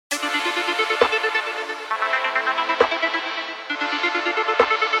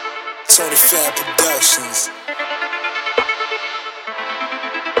TonyFadd Productions.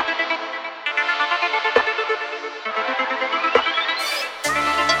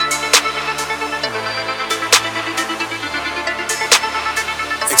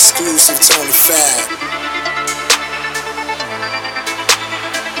 Exclusive TonyFadd.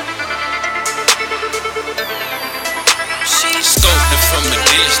 Scoped it from a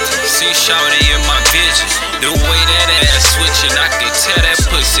distance, see shawty in my vision. The way that ass switching, I could tell that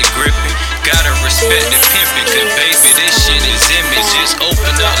pussy gripping. Gotta respect the pimpin', cause baby, this shit is image. Just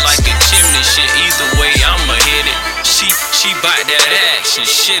open up like a chimney shit. Either way, I'ma hit it. She bite that action,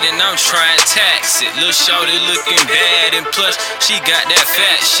 shit, and I'm trying to tax it. Lil' shawty looking bad, and plus, she got that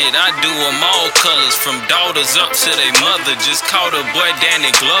fat shit. I do them all colors, from daughters up to they mother. Just called a boy Danny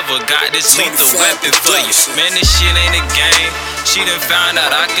Glover, got this lethal weapon for you. Man, this shit ain't a game. She done found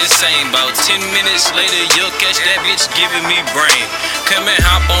out I can sing. About 10 minutes later, you'll catch that bitch giving me brain. Come and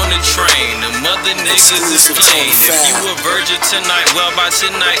hop on the train, the mother niggas is plain. If you a virgin tonight, well by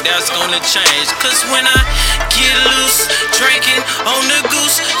tonight that's gonna change. Cause when I get loose, drinking on the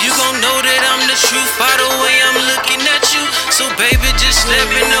goose, you gon' know that I'm the truth by the way I'm looking at you. So baby, just let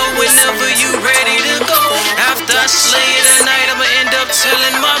me know whenever you ready to go. After I slay it tonight, I'ma end up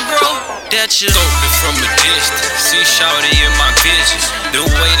telling my bro that you scoped it from a distance, see shawty in my vision. The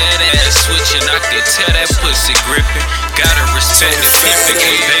way that ass switching, I could tell that pussy gripping. Gotta respect the pimpin',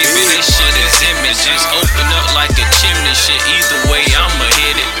 cause baby, this shit is image. Just open up like a chimney shit. Either way, I'ma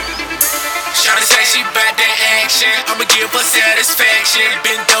hit it. Shawty say she bout that action, I'ma give her satisfaction.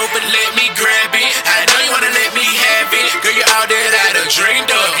 Bend over, let me grab it. I know you wanna let me have it. Girl, you all that I done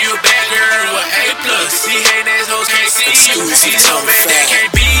dreamed of. You a bad girl, a A+. See hatin' assholes can't see you. See no man that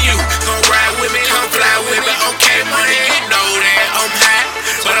can't be you. Gon' ride with me, come fly with me. Okay, money, you know that I'm hot,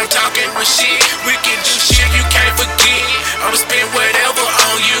 but I'm talking with shit. We can do shit you can't forget. I'ma spend whatever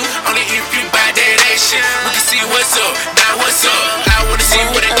on you, only if you buy that action. We can see what's up, now what's up. I wanna see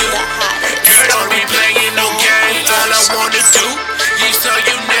what it do. Girl, don't be playing no games. All I wanna do, you so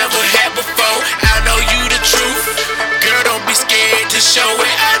you never had before. I know you the truth. Girl, don't be scared to show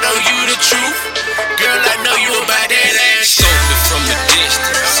it. I know you the truth. Girl, I know you about that action. Scoped it from a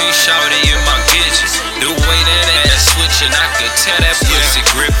distance, see shawty in my vision. The way that ass switching, I could tell that pussy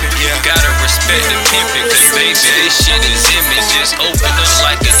gripping. Gotta respect the pimpin', cause baby, this shit is image. Just open up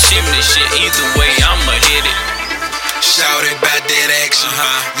like a chimney shit. Either way, I'ma hit it. Shawty bout that action,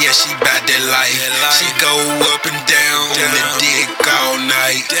 yeah, she bout that life. She go up and down on the dick all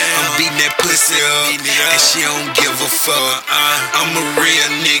night. I'm beating that pussy up, and she don't give a fuck. I'm a real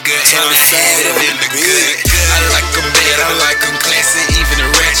nigga, and I had it in the good. I like them bad, I like them classy, even the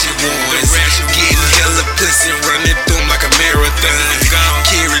ratchet ones. Getting hella pussy, running through 'em like a marathon.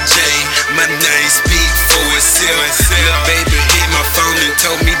 Kira J, my name speak for itself. Lil' baby hit my phone and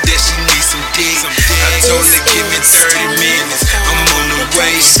told me that she needs some dick. I told her give me 30 minutes, I'm on the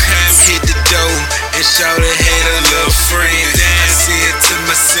way. Hit the door, and shawty had a little friend. I said to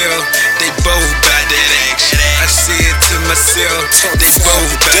myself, they both bout that action. I said to myself, they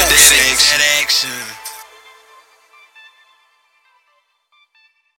both bout that action.